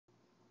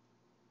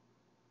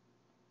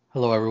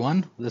Hello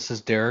everyone, this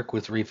is Derek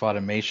with Reef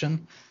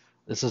Automation.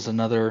 This is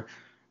another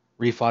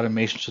Reef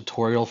Automation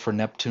tutorial for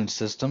Neptune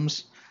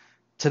systems.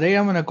 Today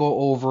I'm going to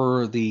go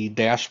over the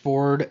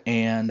dashboard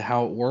and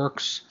how it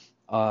works.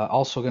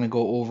 Also going to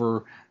go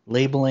over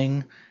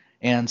labeling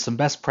and some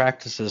best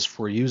practices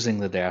for using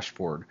the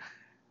dashboard.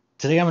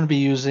 Today I'm going to be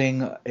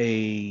using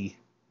a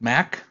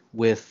Mac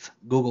with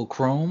Google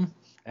Chrome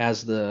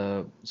as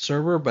the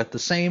server, but the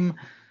same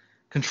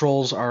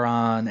controls are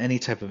on any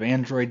type of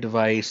Android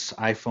device,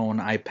 iPhone,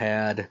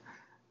 iPad,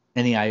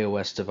 any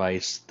iOS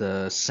device.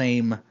 The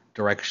same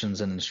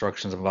directions and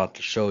instructions I'm about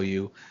to show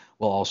you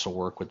will also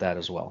work with that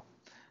as well.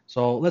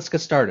 So let's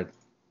get started.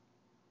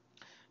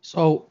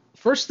 So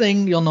first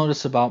thing you'll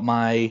notice about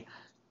my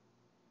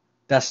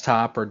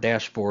desktop or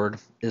dashboard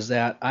is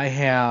that I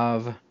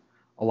have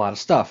a lot of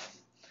stuff.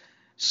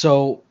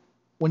 So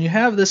when you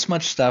have this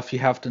much stuff, you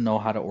have to know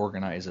how to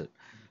organize it.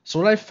 So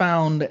what I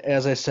found,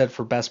 as I said,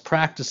 for best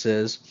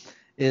practices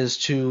is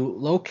to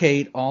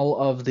locate all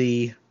of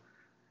the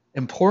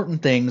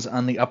important things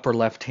on the upper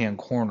left-hand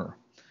corner.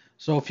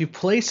 So if you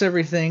place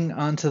everything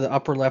onto the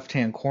upper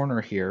left-hand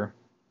corner here,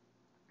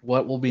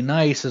 what will be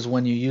nice is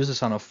when you use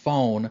this on a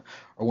phone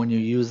or when you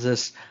use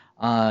this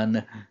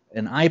on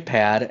an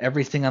iPad,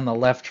 everything on the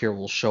left here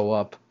will show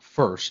up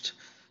first.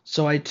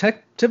 So I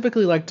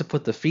typically like to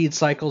put the feed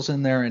cycles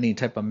in there, any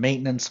type of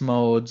maintenance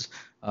modes,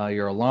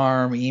 your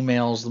alarm,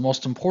 emails, the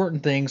most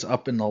important things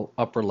up in the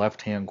upper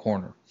left-hand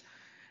corner.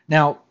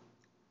 Now,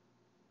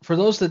 for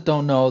those that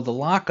don't know, the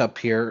lockup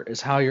here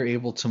is how you're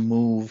able to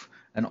move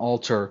and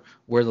alter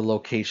where the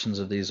locations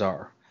of these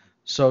are.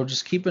 So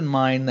just keep in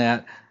mind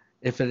that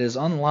if it is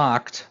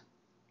unlocked,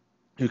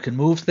 you can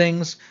move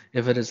things.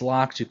 If it is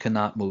locked, you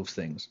cannot move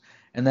things.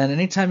 And then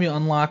anytime you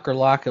unlock or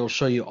lock, it'll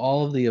show you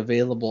all of the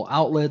available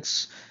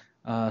outlets,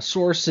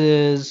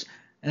 sources,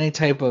 any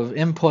type of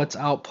inputs,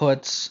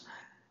 outputs.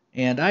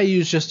 And I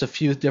use just a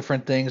few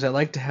different things. I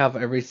like to have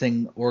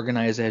everything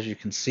organized as you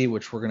can see,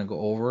 which we're going to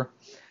go over.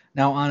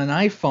 Now on an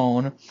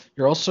iPhone,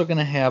 you're also going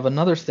to have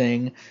another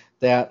thing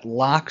that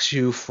locks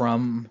you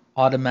from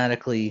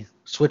automatically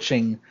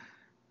switching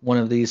one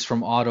of these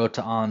from auto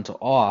to on to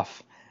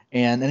off.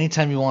 And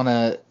anytime you want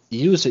to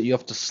use it, you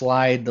have to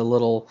slide the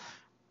little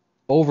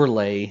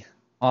overlay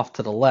off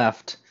to the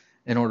left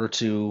in order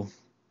to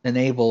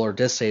enable or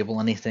disable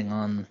anything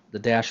on the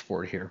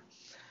dashboard here.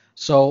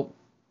 So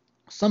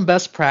some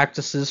best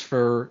practices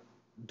for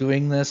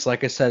doing this,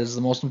 like I said, is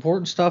the most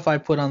important stuff I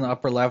put on the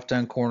upper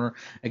left-hand corner.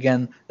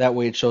 Again, that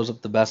way it shows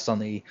up the best on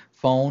the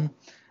phone.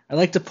 I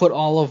like to put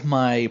all of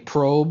my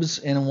probes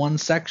in one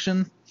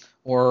section,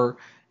 or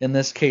in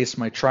this case,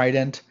 my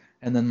trident,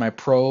 and then my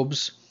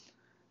probes.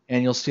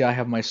 And you'll see I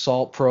have my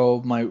salt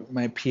probe,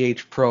 my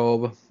pH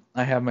probe,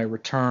 I have my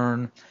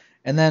return,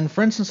 and then,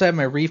 for instance, I have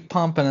my reef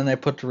pump, and then I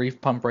put the reef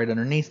pump right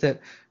underneath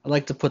it. I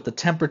like to put the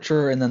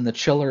temperature and then the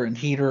chiller and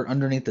heater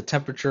underneath the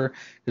temperature,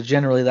 because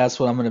generally that's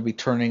what I'm going to be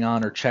turning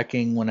on or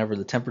checking whenever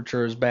the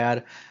temperature is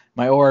bad.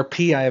 My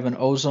ORP, I have an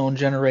ozone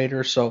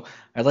generator, so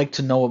I like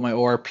to know what my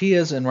ORP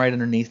is, and right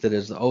underneath it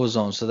is the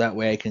ozone, so that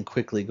way I can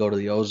quickly go to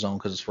the ozone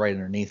because it's right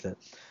underneath it.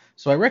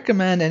 So I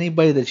recommend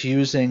anybody that's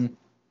using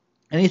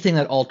anything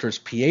that alters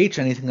pH,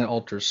 anything that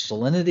alters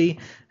salinity,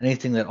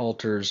 anything that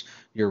alters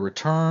your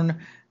return,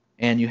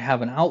 and you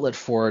have an outlet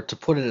for it, to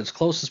put it as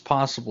close as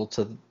possible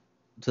to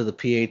the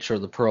pH or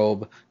the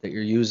probe that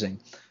you're using.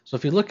 So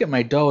if you look at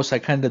my dose, I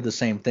kind of did the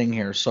same thing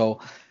here. So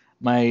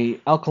my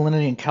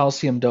alkalinity and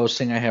calcium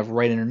dosing I have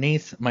right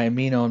underneath, my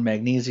amino and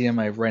magnesium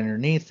I have right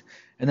underneath,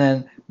 and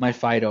then my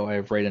phyto I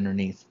have right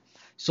underneath.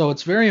 So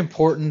it's very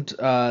important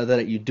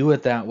that you do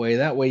it that way.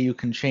 That way you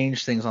can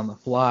change things on the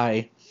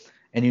fly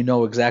and you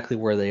know exactly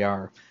where they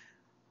are.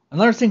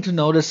 Another thing to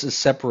notice is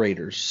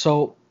separators.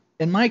 So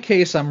in my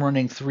case, I'm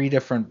running three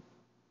different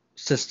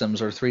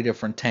systems or three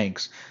different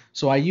tanks.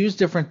 So I use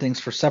different things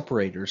for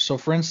separators. So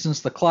for instance,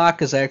 the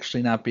clock is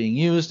actually not being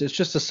used. It's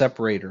just a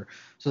separator.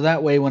 So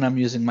that way when I'm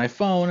using my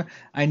phone,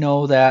 I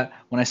know that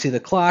when I see the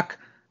clock,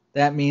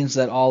 that means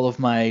that all of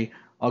my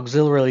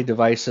auxiliary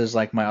devices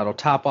like my auto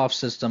top off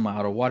system, my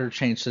auto water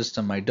change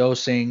system, my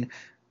dosing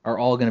are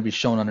all going to be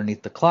shown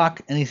underneath the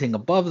clock. Anything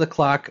above the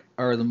clock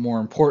are the more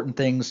important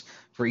things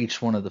for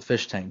each one of the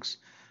fish tanks.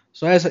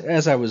 So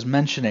as I was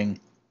mentioning,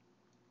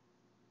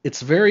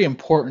 it's very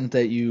important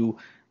that you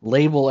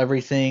label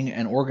everything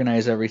and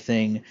organize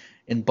everything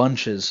in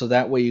bunches so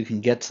that way you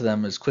can get to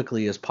them as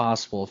quickly as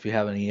possible if you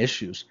have any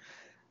issues.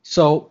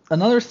 So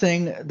another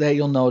thing that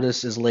you'll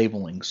notice is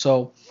labeling.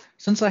 So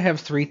since I have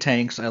three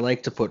tanks, I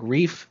like to put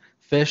reef,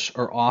 fish,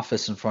 or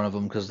office in front of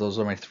them because those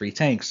are my three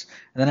tanks.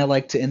 And then I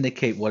like to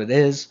indicate what it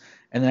is.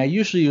 And then I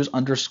usually use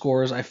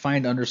underscores. I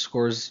find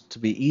underscores to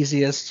be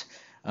easiest.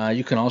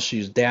 You can also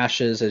use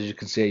dashes. As you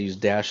can see, I use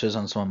dashes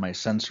on some of my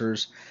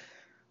sensors.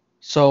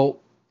 So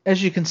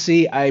as you can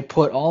see, I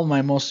put all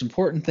my most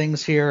important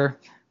things here,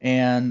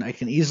 and I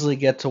can easily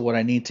get to what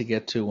I need to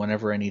get to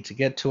whenever I need to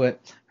get to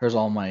it. Here's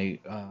all my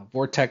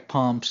Vortec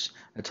pumps.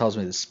 It tells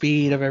me the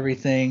speed of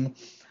everything.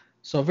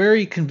 So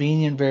very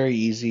convenient, very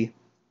easy.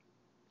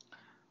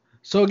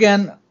 So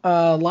again,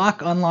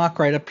 lock, unlock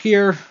right up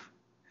here.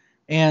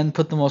 and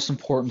put the most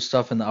important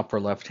stuff in the upper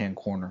left-hand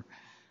corner.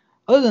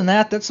 Other than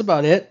that, that's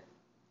about it.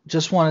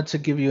 Just wanted to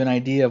give you an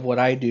idea of what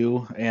I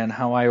do and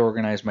how I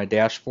organize my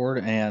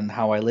dashboard and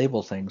how I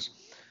label things.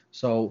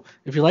 So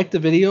if you like the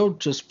video,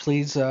 just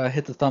please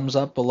hit the thumbs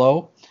up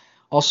below.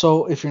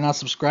 Also, if you're not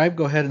subscribed,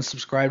 go ahead and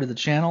subscribe to the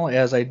channel,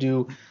 as I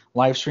do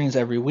live streams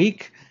every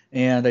week,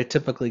 and I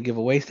typically give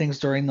away things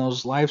during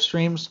those live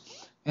streams.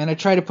 And I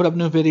try to put up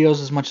new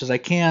videos as much as I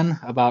can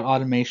about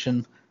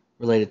automation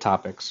related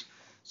topics.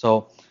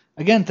 So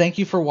again, thank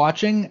you for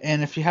watching,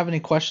 and if you have any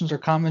questions or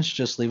comments,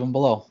 just leave them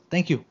below.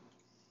 Thank you.